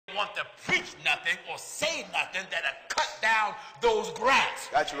to preach nothing or say nothing that'll cut down those grants.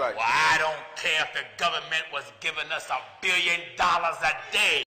 That's right. Well, I don't care if the government was giving us $1 billion a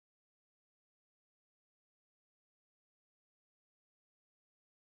day.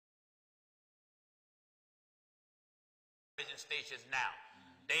 Stations now.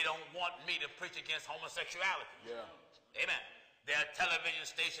 They don't want me to preach against homosexuality. Yeah. Amen. Their television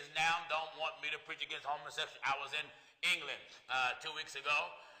stations now don't want me to preach against homosexuality. I was in England 2 weeks ago,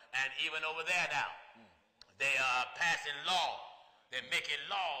 and even over there now, they are passing law. They're making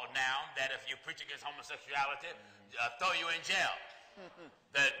law now that if you preach against homosexuality, throw you in jail.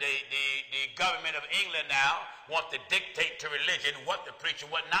 The government of England now want to dictate to religion what to preach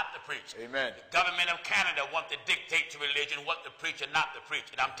and what not to preach. Amen. The government of Canada want to dictate to religion what to preach and not to preach.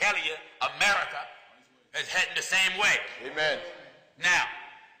 And I'm telling you, America is heading the same way. Amen. Now,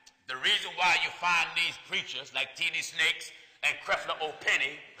 the reason why you find these preachers like T.D. Snakes and Creflo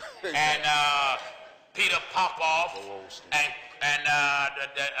O'Penny and Peter Popoff and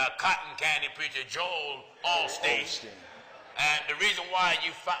the cotton candy preacher Joel Osteen. And the reason why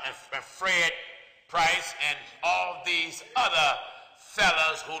you find Fred Price and all these other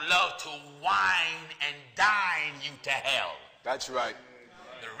fellas who love to wine and dine you to hell. That's right.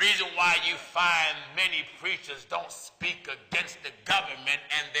 The reason why you find many preachers don't speak against the government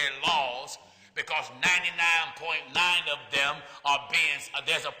and their laws, because 99.9 of them are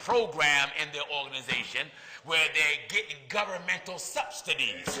there's a program in their organization where they're getting governmental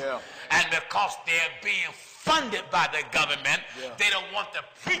subsidies. Yeah. And because they're being funded by the government, they don't want to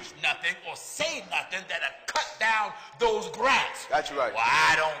preach nothing or say nothing that'll cut down those grants. That's right. Well,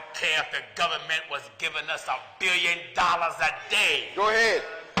 I don't care if the government was giving us $1 billion a day. Go ahead.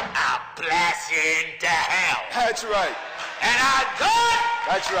 I'll blast you into hell. That's right. And our God,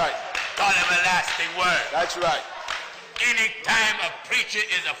 that's right, God everlasting word. That's right. Anytime a preacher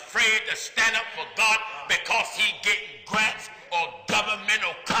is afraid to stand up for God because he getting grants or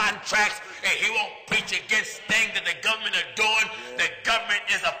governmental contracts and he won't preach against things that the government are doing, the government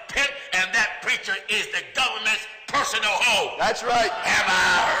is a pimp and that preacher is the government's personal hoe. That's right. Am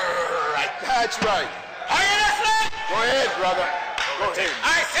I right? That's right. Are you listening? Go ahead, brother. Go ahead.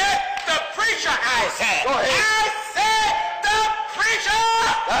 I said the preacher, I said. Go ahead. I said the preacher.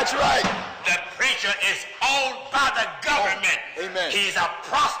 That's right. The preacher is owned by the government. Oh, amen. He's a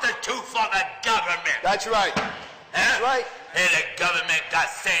prostitute for the government. That's right. That's right. And the government got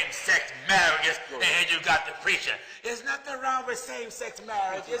same-sex marriages, and here you got the preacher. There's nothing wrong with same-sex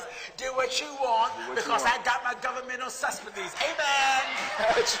marriages. Do what you want, because I got my governmental subsidies. Amen.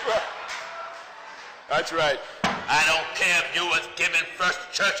 That's right. That's right. I don't care if you was giving First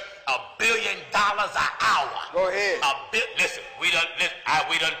Church $1 billion an hour. Go ahead. Listen, we done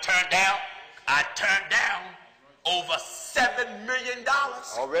turned down. I turned down over $7 million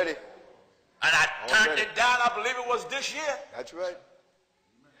already. And I turned it down, I believe it was this year. That's right.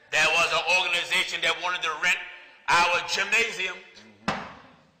 There was an organization that wanted to rent our gymnasium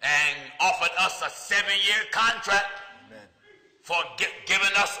and offered us a 7-year contract for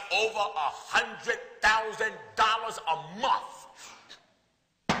giving us over $100,000 a month.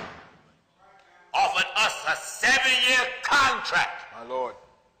 Offered us a 7-year contract. My Lord.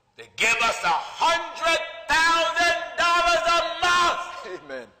 To give us $100,000 a month.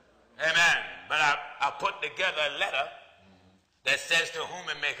 Amen. Amen. But I put together a letter that says to whom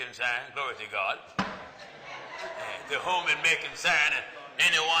it may concern, glory to God, to whom it may concern, and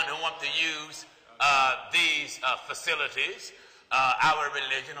anyone who wants to use these facilities, our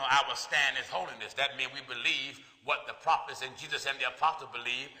religion or our stand is holiness. That means we believe what the prophets and Jesus and the apostles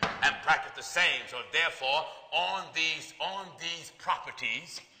believe and practice the same. So therefore, on these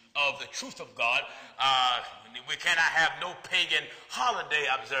properties of the truth of God, we cannot have no pagan holiday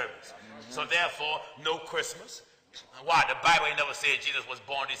observance. So therefore, no Christmas. Why? The Bible ain't never said Jesus was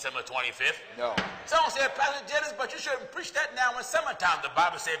born December 25th. No. Someone said, Pastor Jennings, but you shouldn't preach that now in summertime. The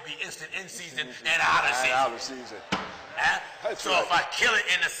Bible said be instant in season and out of season. Out of season. So right. If I kill it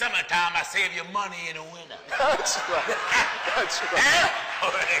in the summertime, I save you money in the winter. That's right. That's right.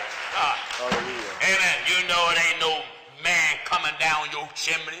 Hallelujah. Amen. You know it ain't no man coming down your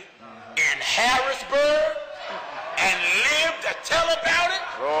chimney in Harrisburg and live to tell about it.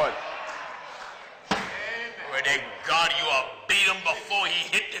 Lord. Where they God, you will beat him before he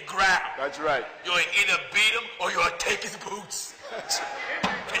hit the ground. That's right. You'll either beat him or you'll take his boots.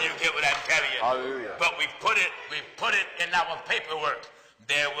 Can you get what I'm telling you? Hallelujah. But we put it in our paperwork.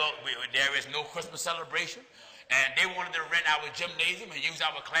 There is no Christmas celebration. And they wanted to rent our gymnasium and use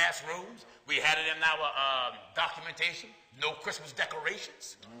our classrooms. We had it in our documentation. No Christmas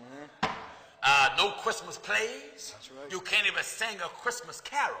decorations. No Christmas plays. That's right. You can't even sing a Christmas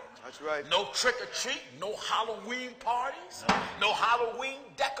carol. That's right. No trick or treat. No Halloween parties. No Halloween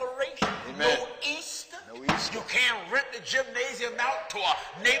decoration. Amen. No Easter. No Easter. You can't rent the gymnasium out to a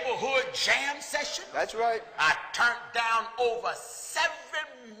neighborhood jam session. That's right. I turned down over $7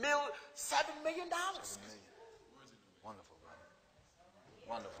 million. Wonderful, brother.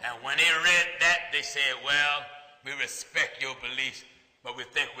 Wonderful. And when they read that, they said, well, we respect your beliefs, but we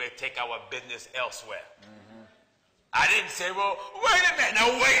think we'll take our business elsewhere. I didn't say, well, wait a minute. No,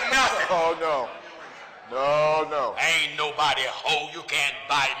 wait nothing. Oh, no. No, no. Ain't nobody hoe. You can't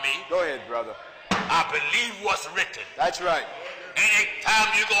buy me. Go ahead, brother. I believe what's written. That's right.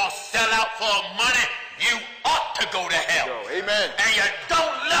 Anytime you're going to sell out for money, you ought to go to hell. Go. Amen. And you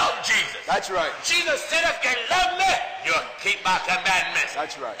don't love Jesus. That's right. Jesus said, if you love me, you'll keep my commandments.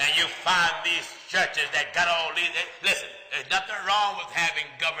 That's right. And you find these churches that got all these. Listen, there's nothing wrong with having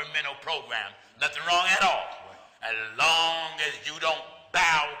governmental programs. Nothing wrong at all. As long as you don't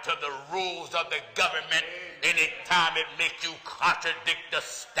bow to the rules of the government anytime it makes you contradict the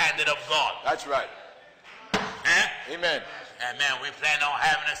standard of God. That's right. Huh? Amen. And man, we plan on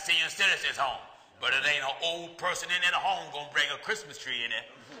having a senior citizens home. But it ain't an old person in that home gonna bring a Christmas tree in there.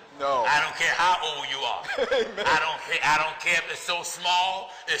 No. I don't care how old you are. Amen. I don't care if it's so small,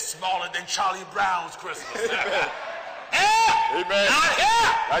 it's smaller than Charlie Brown's Christmas. Amen. Yeah, Amen. not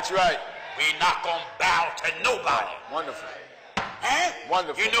here. That's right. We're not gonna bow to nobody. Wonderful. Huh?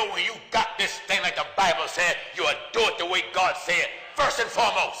 Wonderful. You know, when you got this thing like the Bible said, you do it the way God said, first and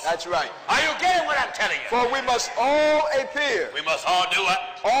foremost. That's right. Are you getting what I'm telling you? For we must all appear. We must all do it.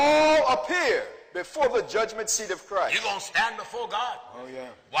 All appear before the judgment seat of Christ. You're gonna stand before God. Oh, yeah.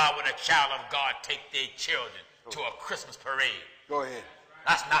 Why would a child of God take their children to a Christmas parade? Go ahead.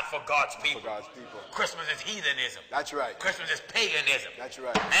 That's not for God's people. For God's people. Christmas is heathenism. That's right. Christmas is paganism. That's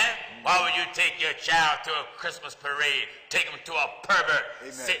right. Eh? Why would you take your child to a Christmas parade, take him to a pervert,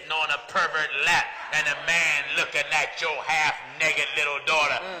 Amen. sitting on a pervert lap, and a man looking at your half-naked little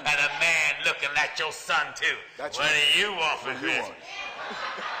daughter, and a man looking at your son too? That's what right. do you want for What do you Christmas? want?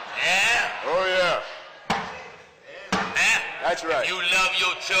 Yeah? Oh, yeah. Eh? That's right. If you love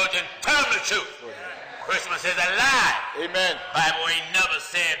your children, tell them the truth. Go ahead. Christmas is a lie. Amen. Bible ain't never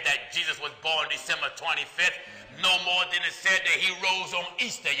said that Jesus was born December 25th, no more than it said that he rose on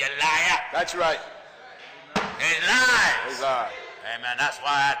Easter, you liar. That's right. It's lies. It's lies. Amen. That's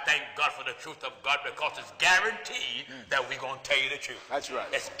why I thank God for the truth of God, because it's guaranteed that we're going to tell you the truth. That's right.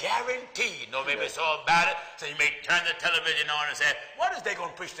 It's guaranteed. No maybe it's all about it. So you may turn the television on and say, what is they going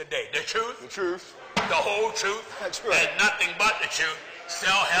to preach today? The truth? The truth. The whole truth? That's right. And nothing but the truth. So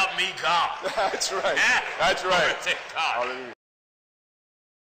help me God. That's right. Eh? That's right. Glory to God. Hallelujah.